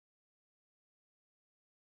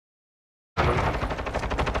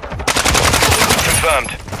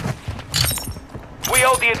confirmed. We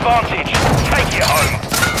hold the advantage. Take it home.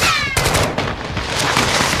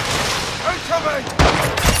 Incoming!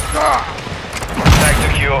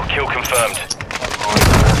 Tag secure. Kill confirmed.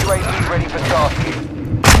 UAV ready for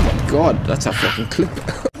tasking. Oh my god, that's a fucking clip.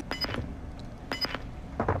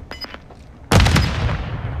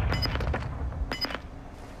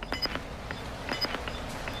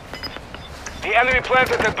 The enemy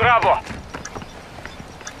planted at Bravo.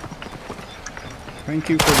 Thank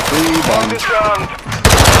you for the free On bomb. this round.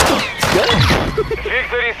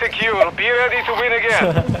 Victory secure. Be ready to win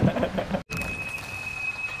again.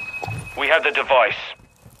 We have the device.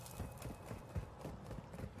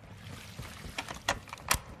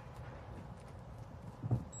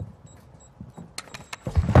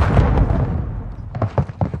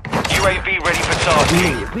 UAV ready for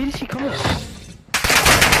tasking. Where did she come from?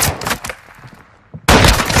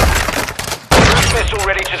 Cruise missile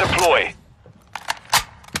ready to deploy.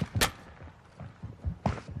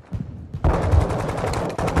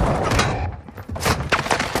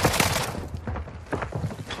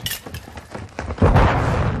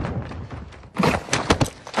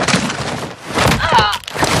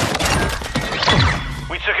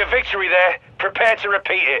 We took a victory there. Prepare to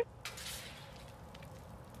repeat it.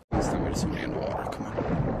 There's somebody in the water, come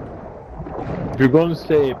on. If you're going to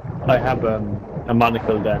say I have a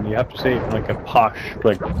monocle, then you have to say it like a posh,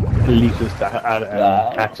 like elitist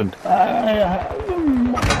accent.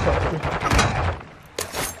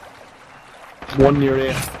 One near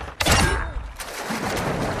A.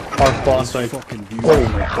 Our spawn side. Oh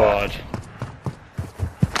my god.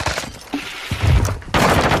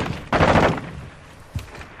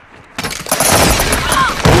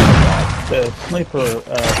 The sniper,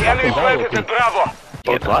 The enemy planted at Bravo.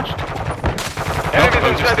 Get watched.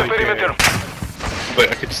 Enemies inside the perimeter.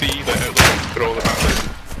 But I could see that it was through all the backlight.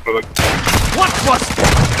 What was?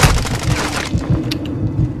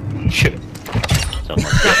 Shit.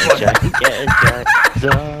 Someone get a shot. Get a shot.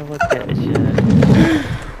 Someone get a shot.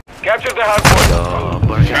 Capture the hard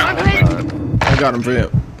point. I got him for you.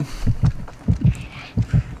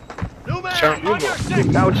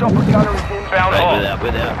 Now chopper gunner is inbound. Bound Where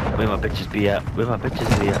off. where my bitches be at? Where my bitches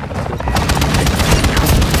be at? Oh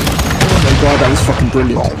my god, that was fucking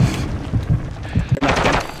brilliant.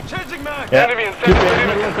 Enemy inside the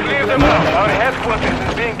perimeter. Clear them out. Our headquarters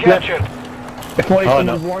is being captured. oh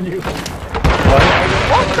no. Warn you.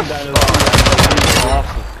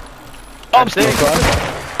 I'm staying.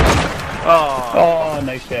 Oh,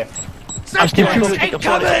 nice shot. I'm still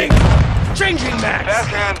incoming! Changing max. Fast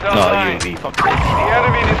hands No, online. UAV, fuck The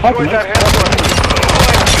enemy destroyed that headquarters.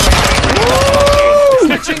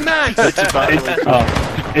 Switching max.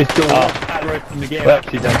 It's going right from the game.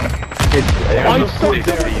 Actually, I'm so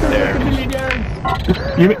there.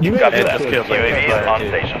 You got That that. feels like UAV is on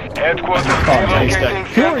station. Headquarters nice. relocating.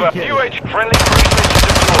 Fury Stand by. kill. UH friendly cruise missile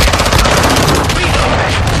deployed.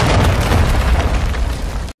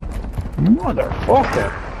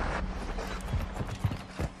 Motherfucker.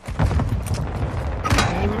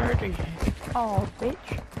 Oh,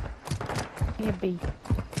 bitch. Here be.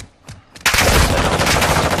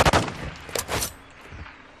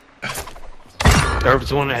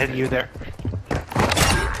 There's one ahead of you there.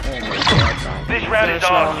 This round is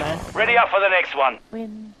ours. Ready up for the next one.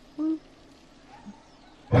 Win. Woo.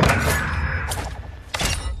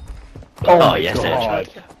 Oh, yes, God.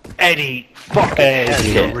 that's right. Eddie, fucking Eddie,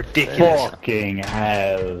 you're ridiculous. Fucking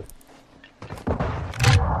hell.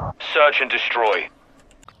 Search and destroy.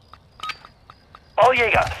 All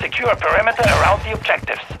Jaeger, secure perimeter around the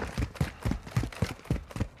objectives.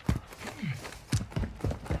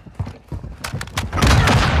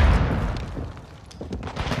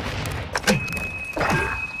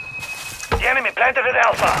 The enemy planted at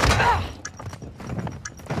Alpha.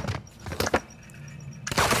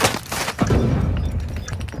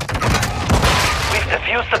 We've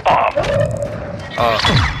defused the bomb.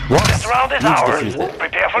 What? This round is ours.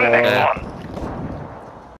 Prepare for the next one.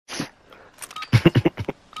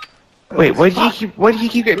 Wait, why do you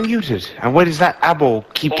keep getting muted? And why does that abo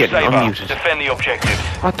keep All getting saber, unmuted? defend the objectives.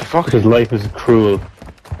 What the fuck? Because life is cruel.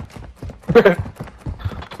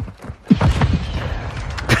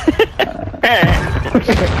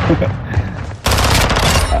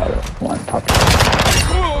 One touch.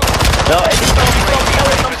 No, Eddie,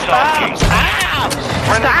 stop!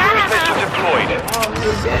 Friendly cruise missile deployed.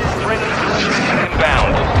 Friendly cruise missile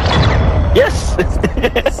inbound. Yes!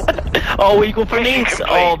 Oh, we go for Mission names? complete.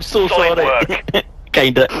 Oh, I'm so Solid sorry. work.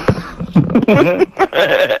 Kinda.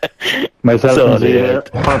 Myself So and Zeta,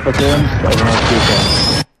 perfect games. I don't know if you can.